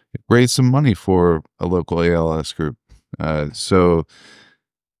raise some money for a local ALS group. So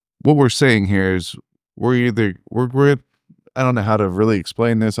what we're saying here is we're I don't know how to really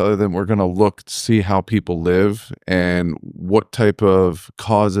explain this other than we're going to look to see how people live and what type of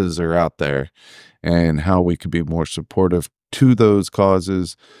causes are out there and how we could be more supportive to those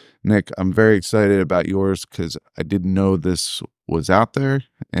causes. Nick, I'm very excited about yours because I didn't know this was out there,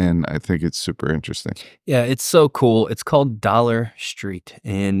 and I think it's super interesting. Yeah, it's so cool. It's called Dollar Street,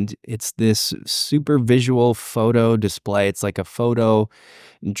 and it's this super visual photo display. It's like a photo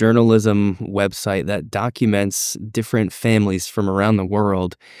journalism website that documents different families from around the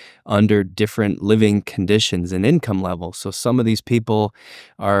world under different living conditions and income levels. So some of these people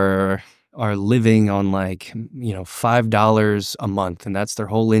are living on $5 a month, and that's their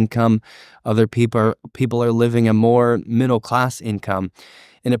whole income. Other people are living a more middle class income,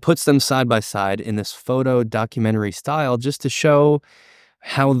 and it puts them side by side in this photo documentary style just to show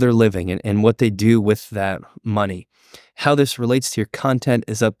how they're living and what they do with that money. How this relates to your content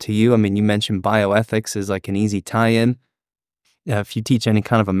is up to you. I mean, you mentioned bioethics is like an easy tie-in. If you teach any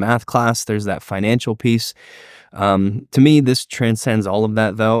kind of a math class, there's that financial piece. To me, this transcends all of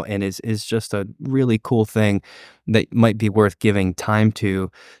that, though, and is just a really cool thing that might be worth giving time to,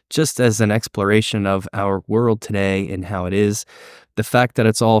 just as an exploration of our world today and how it is. The fact that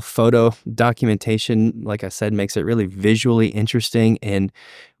it's all photo documentation, like I said, makes it really visually interesting and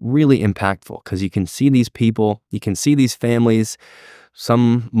really impactful because you can see these people, you can see these families,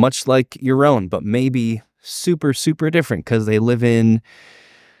 some much like your own, but maybe super, super different because they live in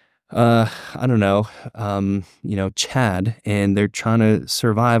Chad, and they're trying to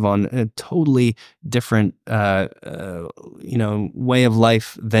survive on a totally different, way of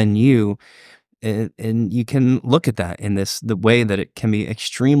life than you. And you can look at that in the way that it can be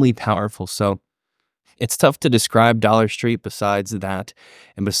extremely powerful. So it's tough to describe Dollar Street besides that,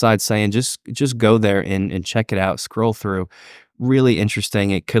 and besides saying just go there and check it out, scroll through. Really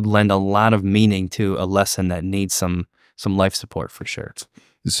interesting. It could lend a lot of meaning to a lesson that needs some life support for sure.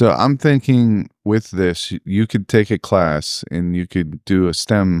 So I'm thinking with this, you could take a class and you could do a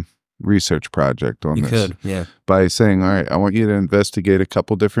STEM research project on You this could, yeah. by saying, all right, I want you to investigate a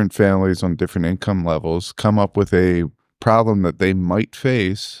couple different families on different income levels, come up with a problem that they might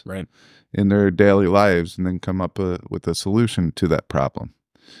face Right. in their daily lives, and then come up with a solution to that problem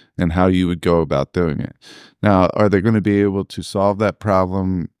and how you would go about doing it. Now, are they going to be able to solve that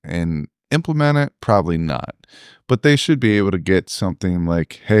problem and implement it? Probably not. But they should be able to get something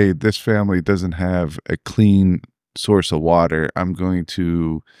like, hey, this family doesn't have a clean source of water. I'm going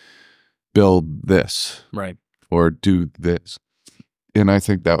to build this Right. or do this. And I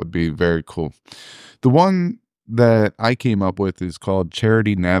think that would be very cool. The one that I came up with is called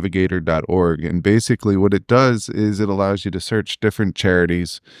charitynavigator.org. And basically what it does is it allows you to search different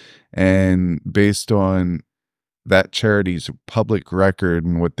charities, and based on that charity's public record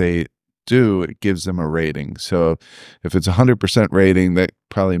and what they do, it gives them a rating. So if it's 100% rating, that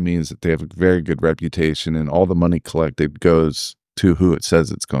probably means that they have a very good reputation and all the money collected goes to who it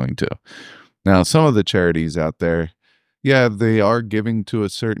says it's going to. Now, some of the charities out there, yeah, they are giving to a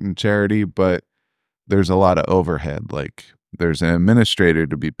certain charity, but there's a lot of overhead. Like there's an administrator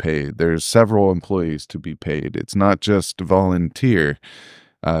to be paid. There's several employees to be paid. It's not just volunteer.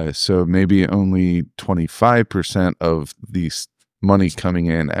 So maybe only 25% of the money coming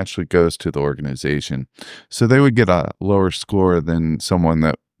in actually goes to the organization. So they would get a lower score than someone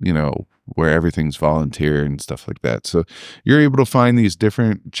that, where everything's volunteer and stuff like that. So you're able to find these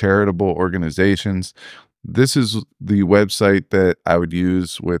different charitable organizations. This is the website that I would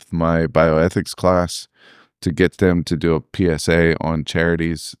use with my bioethics class to get them to do a PSA on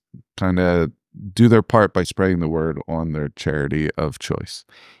charities, kind of do their part by spreading the word on their charity of choice.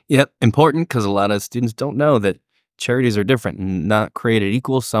 Yep, important, because a lot of students don't know that charities are different and not created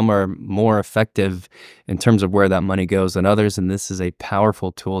equal. Some are more effective in terms of where that money goes than others, and this is a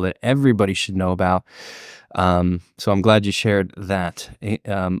powerful tool that everybody should know about. So I'm glad you shared that.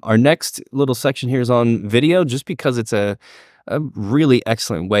 Our next little section here is on video, just because it's a really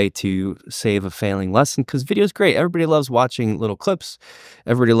excellent way to save a failing lesson, because video is great. Everybody loves watching little clips.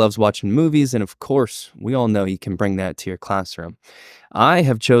 Everybody loves watching movies. And of course, we all know you can bring that to your classroom. I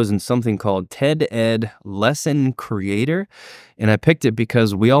have chosen something called TED Ed Lesson Creator, and I picked it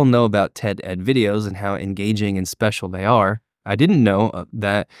because we all know about TED Ed videos and how engaging and special they are. I didn't know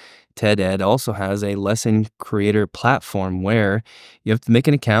that TED Ed also has a lesson creator platform where you have to make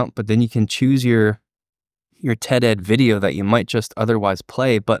an account, but then you can choose your TED Ed video that you might just otherwise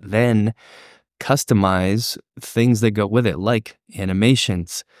play, but then customize things that go with it, like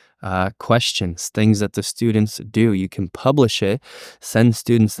animations, questions, things that the students do. You can publish it, send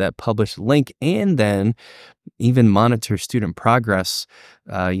students that published link, and then even monitor student progress,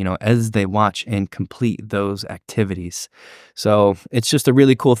 as they watch and complete those activities. So it's just a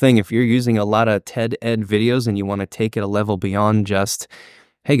really cool thing. If you're using a lot of TED Ed videos and you want to take it a level beyond just,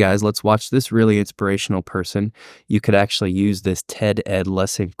 hey guys, let's watch this really inspirational person, you could actually use this TED Ed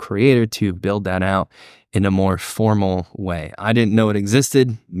Lesson Creator to build that out in a more formal way. I didn't know it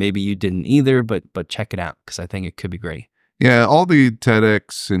existed. Maybe you didn't either, but check it out, because I think it could be great. Yeah, all the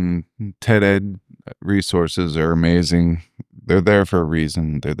TEDx and TED Ed resources are amazing. They're there for a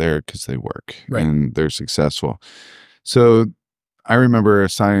reason. They're there because they work, Right. And they're successful. So I remember a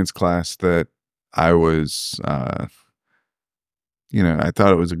science class that I was, I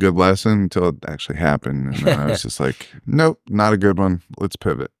thought it was a good lesson until it actually happened. And then I was just like, nope, not a good one. Let's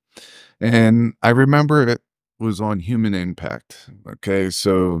pivot. And I remember it was on human impact. Okay.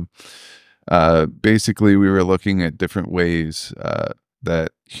 So basically we were looking at different ways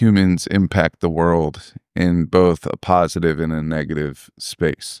that humans impact the world in both a positive and a negative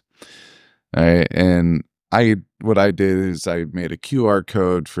space. All right. And what I did is I made a QR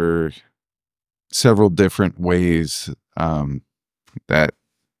code for several different ways that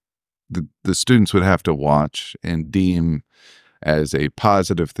the students would have to watch and deem as a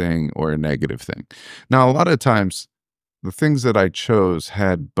positive thing or a negative thing. Now, a lot of times, the things that I chose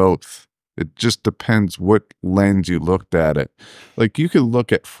had both. It just depends what lens you looked at it. Like you could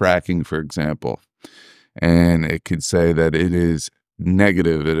look at fracking, for example, and it could say that it is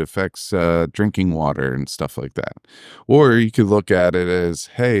negative. It affects drinking water and stuff like that. Or you could look at it as,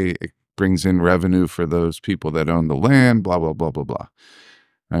 hey, it brings in revenue for those people that own the land, blah, blah, blah, blah, blah.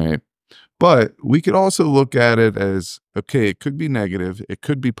 All right. But we could also look at it as, okay, it could be negative, it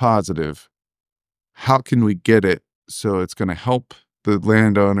could be positive, how can we get it so it's going to help the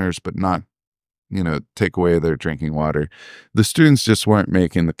landowners, but not, take away their drinking water. The students just weren't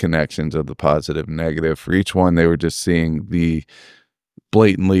making the connections of the positive and negative. For each one, they were just seeing the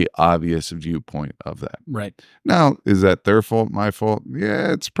blatantly obvious viewpoint of that. Right. Now, is that their fault, my fault?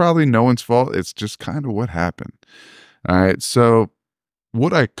 Yeah, it's probably no one's fault. It's just kind of what happened. All right. So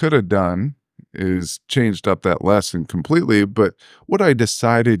what I could have done is changed up that lesson completely. But what I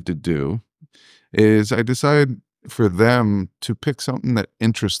decided to do is I decided for them to pick something that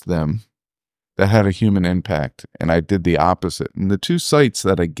interests them, that had a human impact. And I did the opposite. And the two sites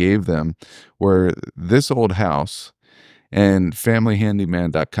that I gave them were This Old House and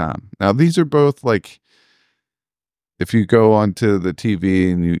familyhandyman.com. Now, these are both like, if you go onto the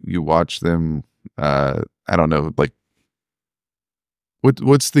TV and you watch them, I don't know, like,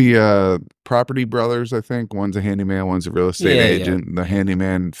 what's the Property Brothers, I think? One's a handyman, one's a real estate agent. Yeah. The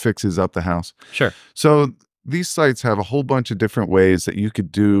handyman fixes up the house. Sure. So these sites have a whole bunch of different ways that you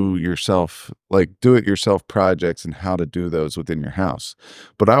could do it yourself projects and how to do those within your house.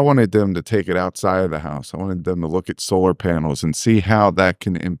 But I wanted them to take it outside of the house. I wanted them to look at solar panels and see how that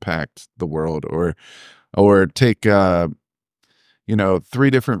can impact the world, or take, 3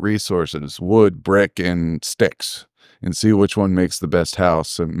 different resources, wood, brick, and sticks, and see which one makes the best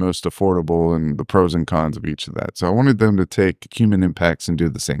house and most affordable, and the pros and cons of each of that. So I wanted them to take human impacts and do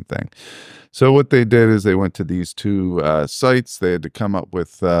the same thing. So what they did is they went to these two sites. They had to come up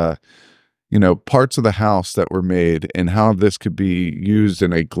with, parts of the house that were made and how this could be used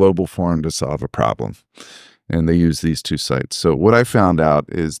in a global forum to solve a problem. And they used these two sites. So what I found out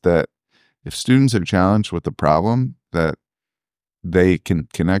is that if students are challenged with a problem that they can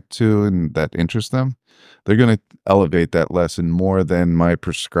connect to and that interests them, they're going to elevate that lesson more than my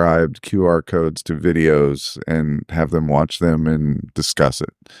prescribed QR codes to videos and have them watch them and discuss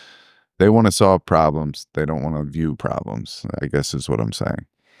it. They want to solve problems. They don't want to view problems, I guess is what I'm saying.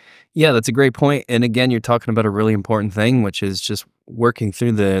 Yeah, that's a great point. And again, you're talking about a really important thing, which is just working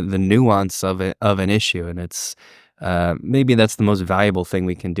through the nuance of an issue. And it's maybe that's the most valuable thing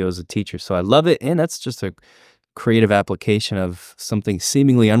we can do as a teacher. So I love it. And that's just a creative application of something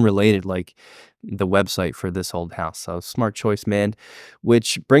seemingly unrelated, like the website for This Old House. So smart choice, man.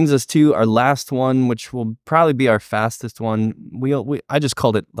 Which brings us to our last one, which will probably be our fastest one. I just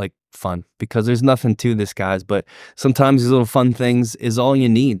called it like fun because there's nothing to this, guys. But sometimes these little fun things is all you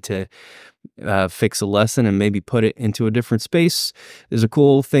need to fix a lesson and maybe put it into a different space. There's a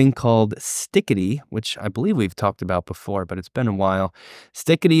cool thing called Stickity, which I believe we've talked about before, but it's been a while.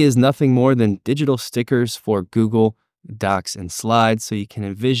 Stickity is nothing more than digital stickers for Google Docs and Slides, so you can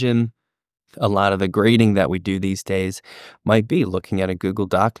envision a lot of the grading that we do these days might be looking at a Google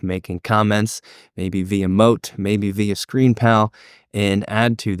Doc, making comments, maybe via Mote, maybe via ScreenPal, and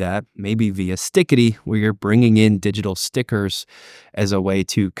add to that, maybe via Stickity, where you're bringing in digital stickers as a way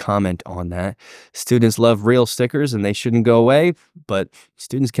to comment on that. Students love real stickers and they shouldn't go away, but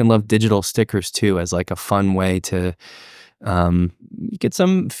students can love digital stickers too as like a fun way to get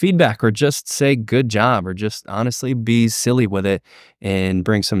some feedback or just say good job or just honestly be silly with it and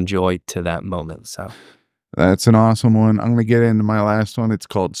bring some joy to that moment. So that's an awesome one. I'm going to get into my last one. It's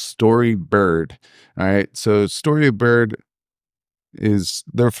called Storybird. All right. So Storybird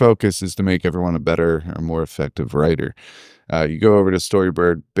their focus is to make everyone a better or more effective writer. You go over to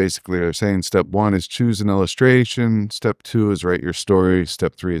Storybird, basically they're saying step 1 is choose an illustration. Step 2 is write your story.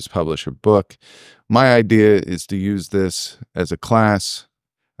 Step 3 is publish a book. My idea is to use this as a class.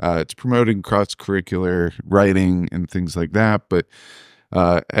 It's promoting cross-curricular writing and things like that. But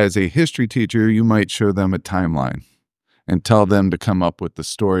as a history teacher, you might show them a timeline and tell them to come up with the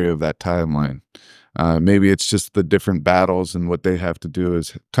story of that timeline. Maybe it's just the different battles, and what they have to do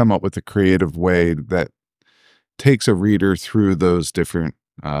is come up with a creative way that takes a reader through those different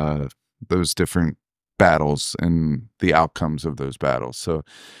battles and the outcomes of those battles. So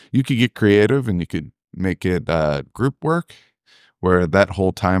you could get creative and you could make it group work, where that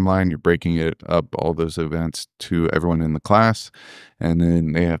whole timeline, you're breaking it up, all those events to everyone in the class, and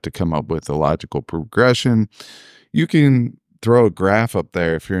then they have to come up with a logical progression. You can throw a graph up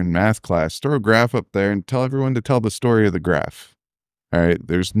there. If you're in math class, throw a graph up there and tell everyone to tell the story of the graph. All right.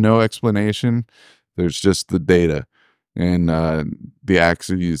 There's no explanation. There's just the data, and the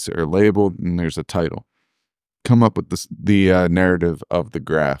axes are labeled, and there's a title. Come up with the narrative of the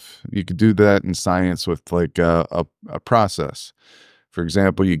graph. You could do that in science with like a process. For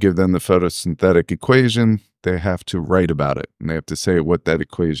example, you give them the photosynthetic equation. They have to write about it, and they have to say what that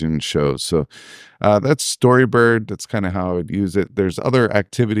equation shows. So that's Storybird. That's kind of how I would use it. There's other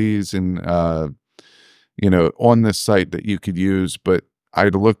activities on this site that you could use, but I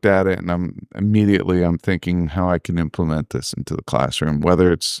looked at it and I'm thinking how I can implement this into the classroom,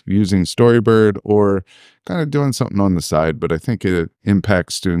 whether it's using Storybird or kind of doing something on the side, but I think it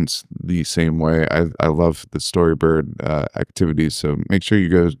impacts students the same way. I love the Storybird activities, so make sure you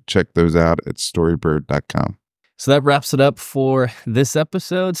go check those out at storybird.com. So that wraps it up for this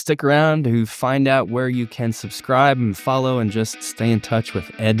episode. Stick around to find out where you can subscribe and follow and just stay in touch with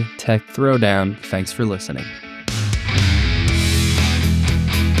Edtech Throwdown. Thanks for listening.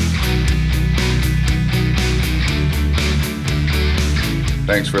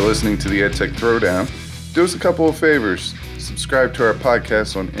 Thanks for listening to the Edtech Throwdown. Do us a couple of favors. Subscribe to our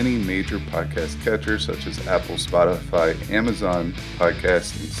podcast on any major podcast catcher such as Apple, Spotify, Amazon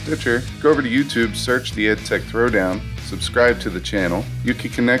Podcasts, and Stitcher. Go over to YouTube, search the Edtech Throwdown, subscribe to the channel. You can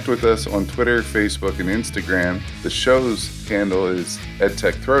connect with us on Twitter, Facebook, and Instagram. The show's handle is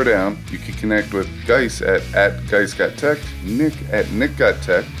Edtech Throwdown. You can connect with Geis at GeisGotTech, Nick at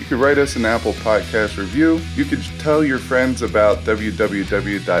NickGotTech. You can write us an Apple Podcast review. You can tell your friends about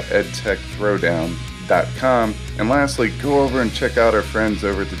www.edtechthrowdown.com. And lastly, go over and check out our friends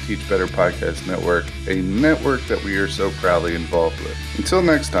over at the Teach Better Podcast Network, a network that we are so proudly involved with. Until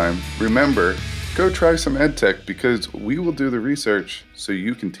next time, remember, go try some EdTech because we will do the research so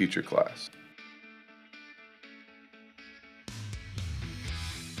you can teach your class.